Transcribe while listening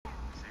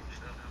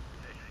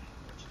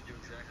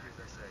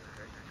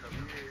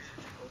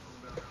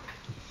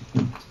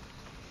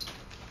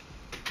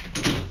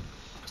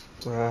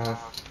I'm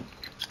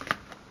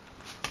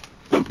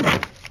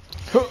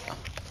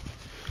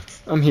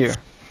here.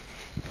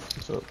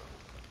 What's up?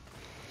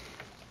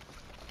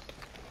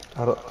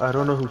 I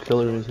don't know who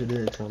killer is. He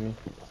didn't tell me.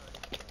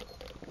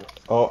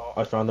 Oh,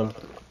 I found him.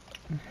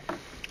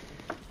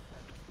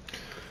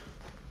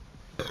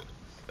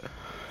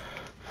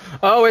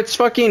 Oh, it's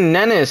fucking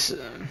Nennis.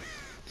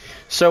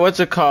 So what's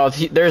it called?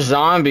 There's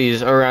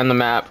zombies around the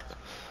map.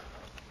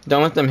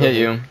 Don't let them hit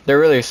you. They're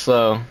really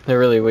slow. They're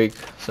really weak.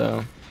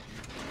 So.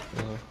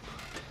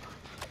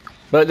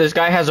 But this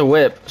guy has a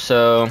whip,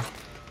 so.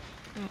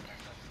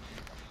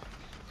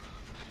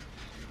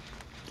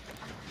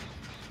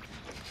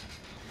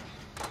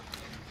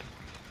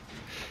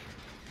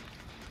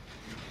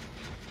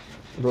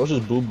 Bro's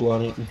just blue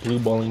balling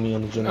me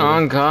on the generator.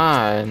 Oh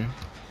god.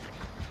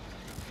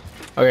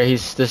 Okay,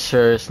 he's this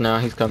first now.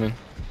 He's coming.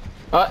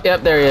 Oh,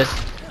 yep, there he is.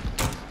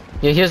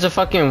 Yeah, he has a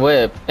fucking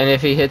whip, and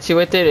if he hits you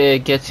with it,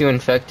 it gets you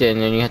infected,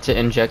 and then you have to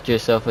inject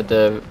yourself with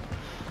a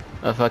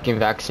fucking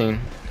vaccine.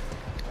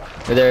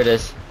 But there it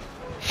is.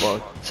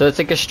 Fuck. So it's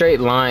like a straight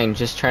line.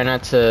 Just try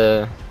not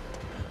to,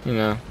 you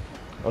know.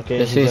 Okay.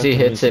 As soon as he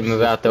hits it,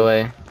 move out the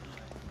way.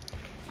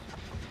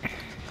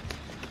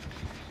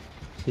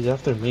 He's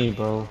after me,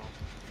 bro.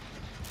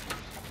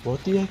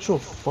 What the actual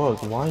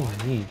fuck? Why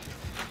me?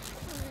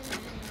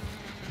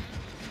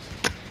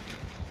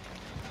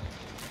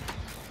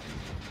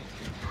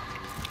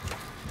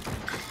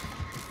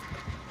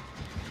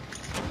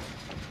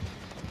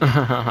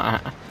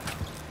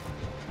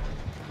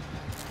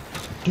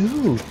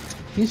 Dude,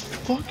 he's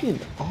fucking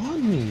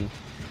on me.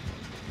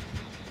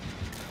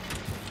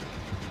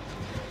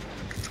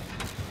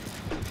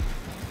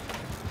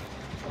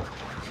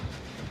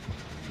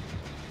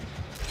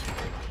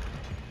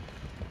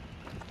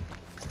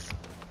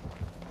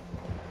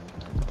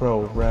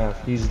 Bro,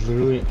 Raph, he's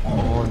literally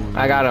on me.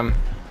 I got him.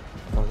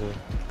 Okay.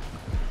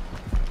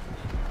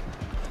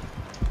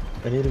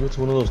 I need to go to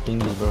one of those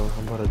thingies, bro.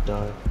 I'm about to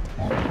die.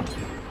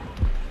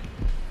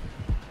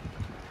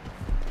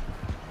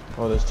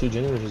 Oh, there's 2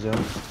 generators there.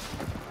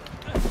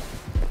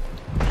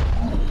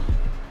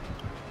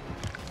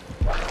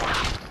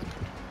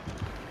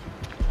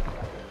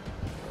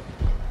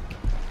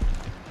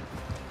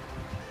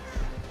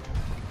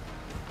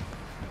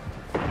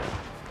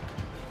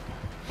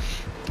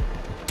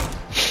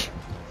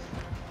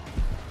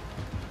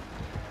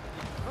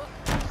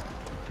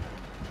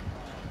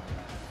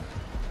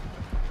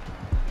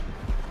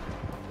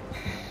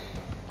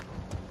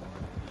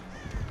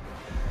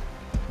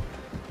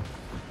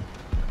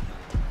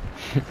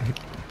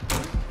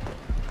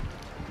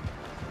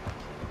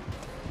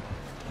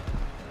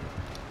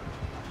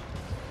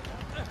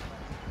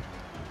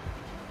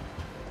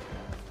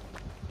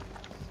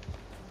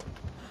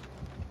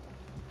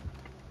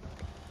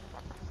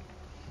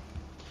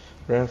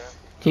 Ref,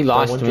 He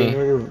lost me.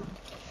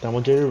 That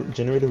one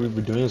generator we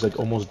were doing is like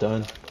almost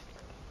done.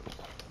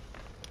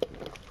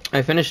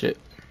 I finished it.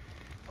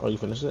 Oh, you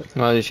finished it?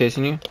 While he's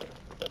chasing you?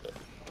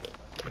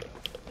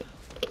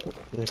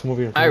 Yeah, come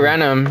over here. I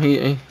ran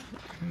him.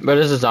 But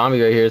there's a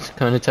zombie right here. It's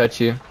coming to touch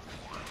you.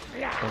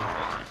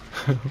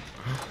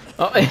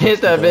 Oh, I hit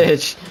that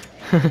bitch.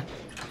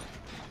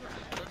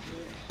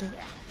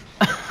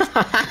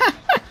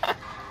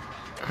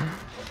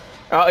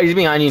 Oh, he's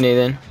behind you,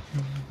 Nathan.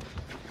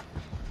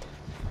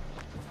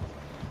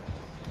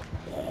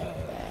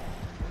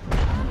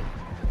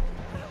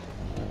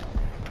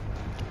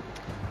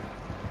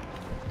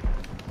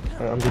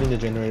 Alright, I'm getting the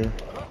generator.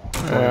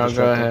 Alright, I'll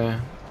go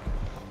ahead.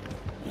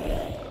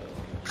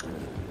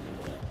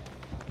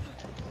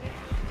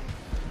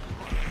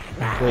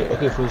 Wait,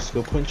 okay, for the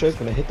skill point check,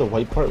 when I hit the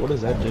white part, what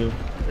does that do?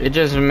 It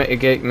just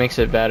makes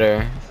it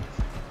better.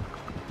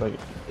 Like,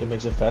 it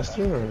makes it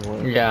faster, or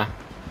what? Yeah.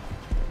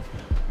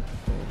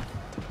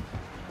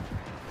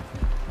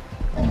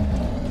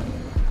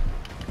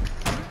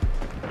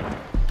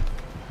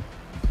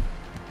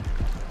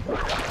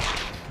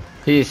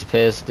 He's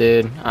pissed,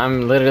 dude.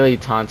 I'm literally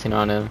taunting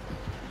on him.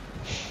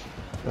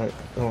 Alright,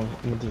 I'm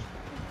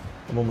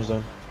almost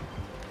done.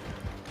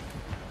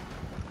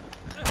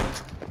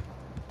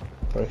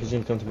 Alright, he's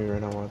gonna come to me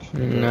right now, watch.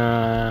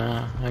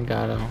 Nah, I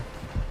got him.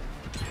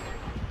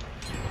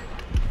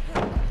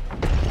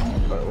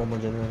 Alright, one more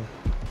generator.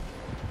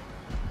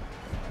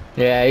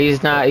 Yeah,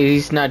 he's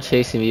not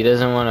chasing me. He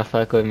doesn't want to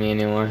fuck with me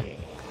anymore.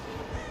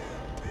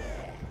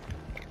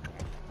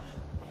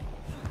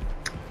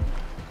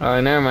 Oh,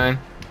 never mind.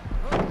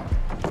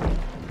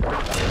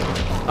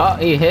 Oh,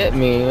 he hit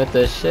me with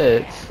the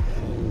shit.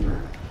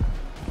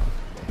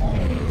 Are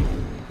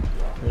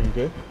you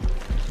good?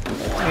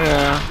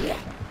 Yeah.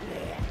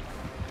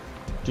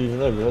 Dude, you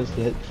know, I realized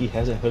he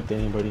hasn't hooked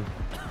anybody.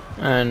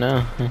 I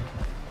know.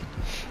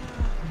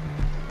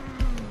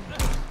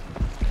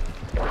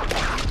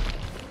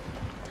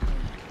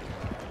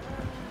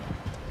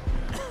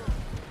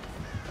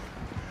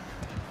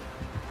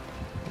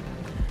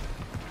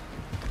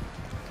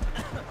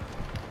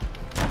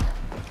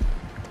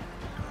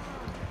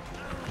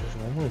 There's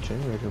one more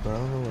generator, but I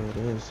don't know where it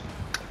is.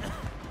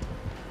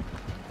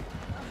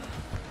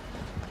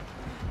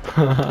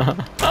 Where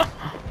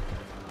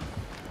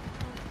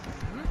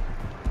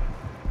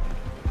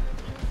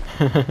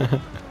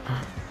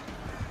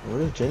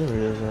the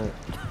generators at?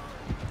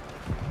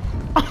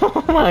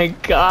 Oh my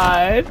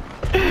god.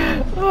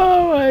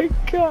 Oh my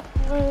god.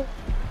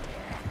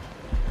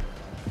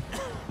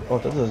 Oh,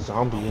 that's a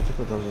zombie. I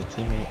think that was a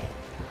teammate.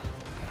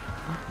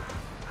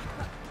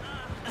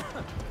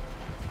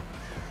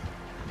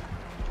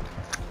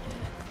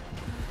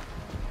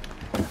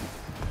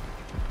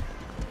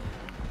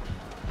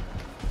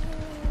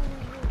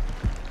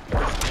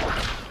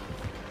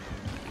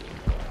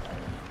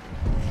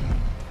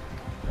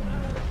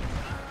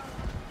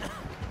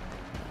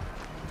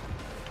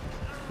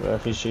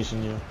 If he's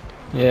chasing you.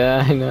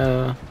 Yeah, I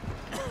know.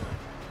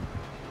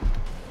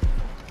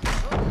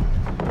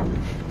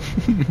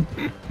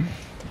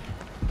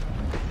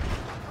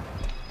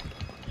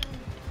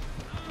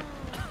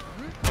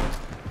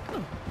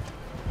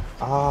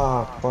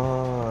 Ah,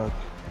 fuck.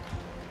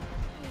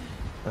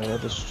 I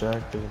got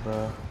distracted,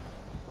 bro.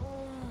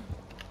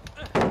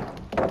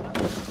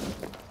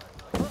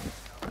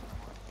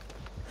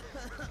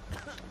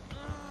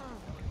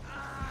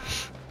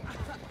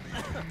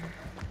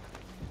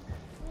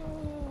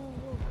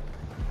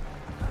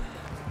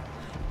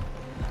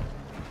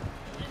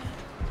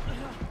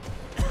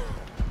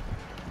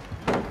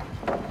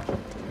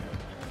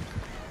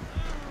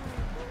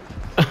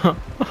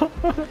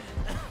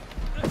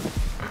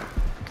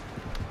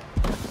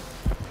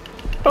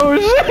 Oh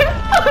shit!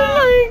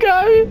 Oh, he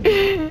got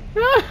me!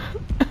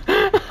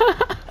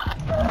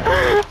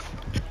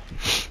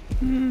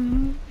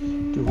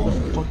 Dude, what the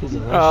fuck is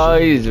that? Oh,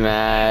 he's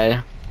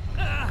mad.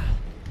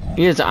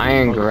 He has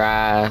iron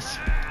grass.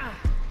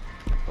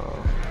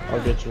 Oh,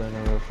 I'll get you right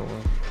now, for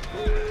one.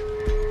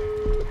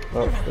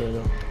 Oh, there you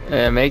go.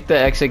 Yeah, make the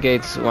exit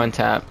gates one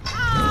tap.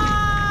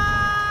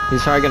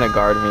 He's probably gonna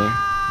guard me.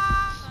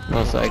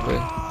 Most likely.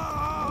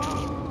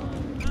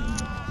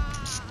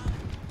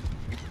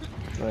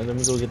 Alright, let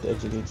me go get the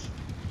exit gates.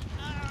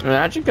 They're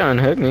actually gonna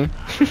unhook me.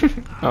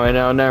 Oh wait,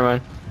 no, never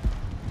mind.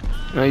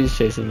 No, he's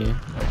chasing you.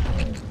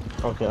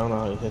 Okay, I don't know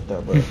how he hit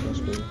that, but that's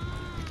crazy.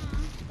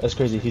 That's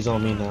crazy, he's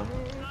on me now.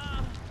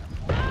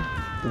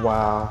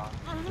 Wow.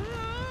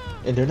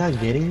 And they're not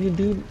getting you,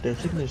 dude? They're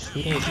taking their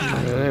sweet ass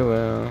time. Yeah, they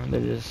will.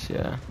 They're just,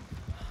 yeah.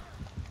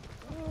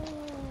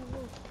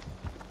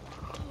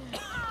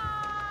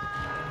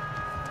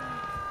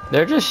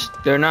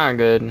 They're not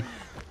good.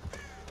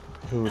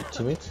 Who,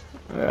 teammates?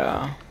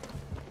 Yeah.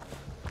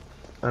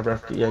 Yeah,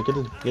 get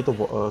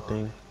the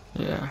thing.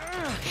 Yeah.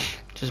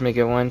 Just make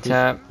it one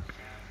tap.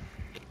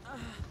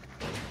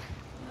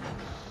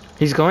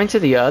 He's going to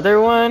the other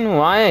one?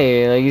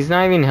 Why? Like, he's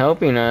not even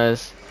helping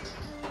us.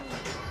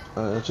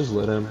 Just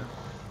let him.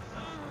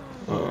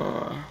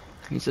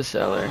 He's a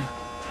seller.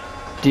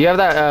 Do you have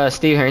that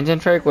Steve Harrington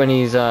trick when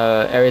he's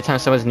every time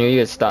someone's near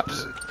you, it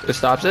stops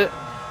it?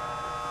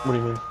 What do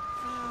you mean?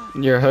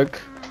 Your hook?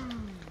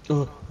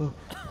 I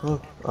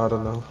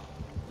don't know.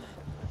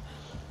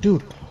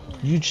 Dude,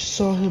 you just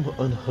saw him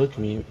unhook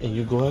me and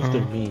you go after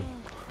me.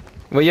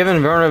 Well, you have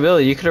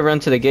invulnerability. You could have run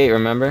to the gate,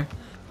 remember?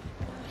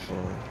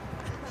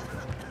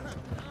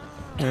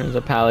 There's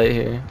a pallet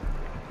here.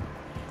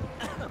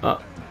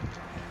 Oh.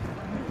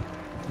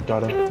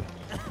 Got him.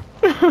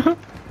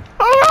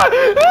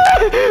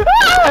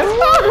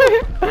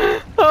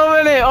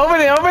 Open it!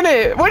 Open it! Open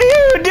it! What are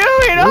you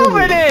doing?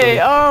 Open it!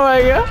 Oh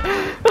my god!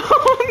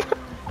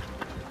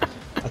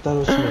 I thought it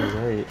was to my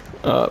right.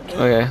 Oh,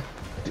 okay.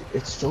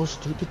 It's so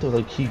stupid though,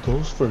 like he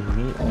goes for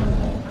me.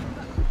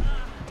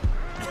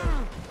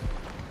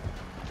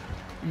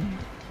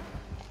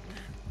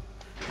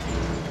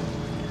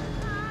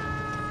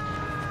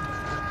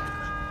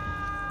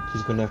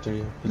 He's going after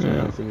you. He's going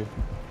after you.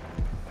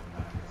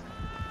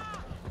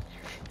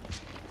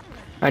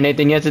 Alright,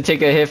 Nathan, you have to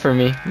take a hit for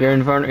me. You're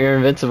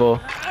invincible.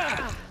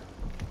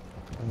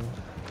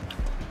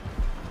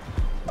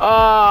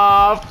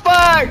 Oh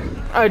fuck!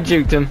 I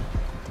juked him.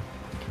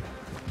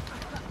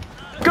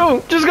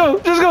 Go! Just go!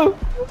 Just go!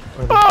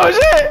 Oh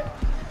shit!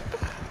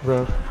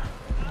 Bro.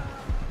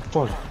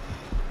 Fuck.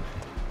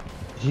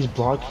 He's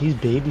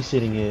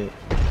babysitting it.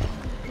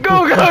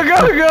 Go! Go!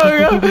 Go!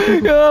 Go!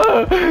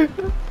 Go! Go!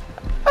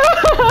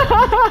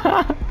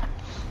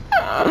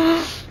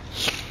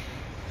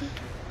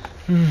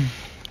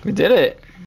 We did it.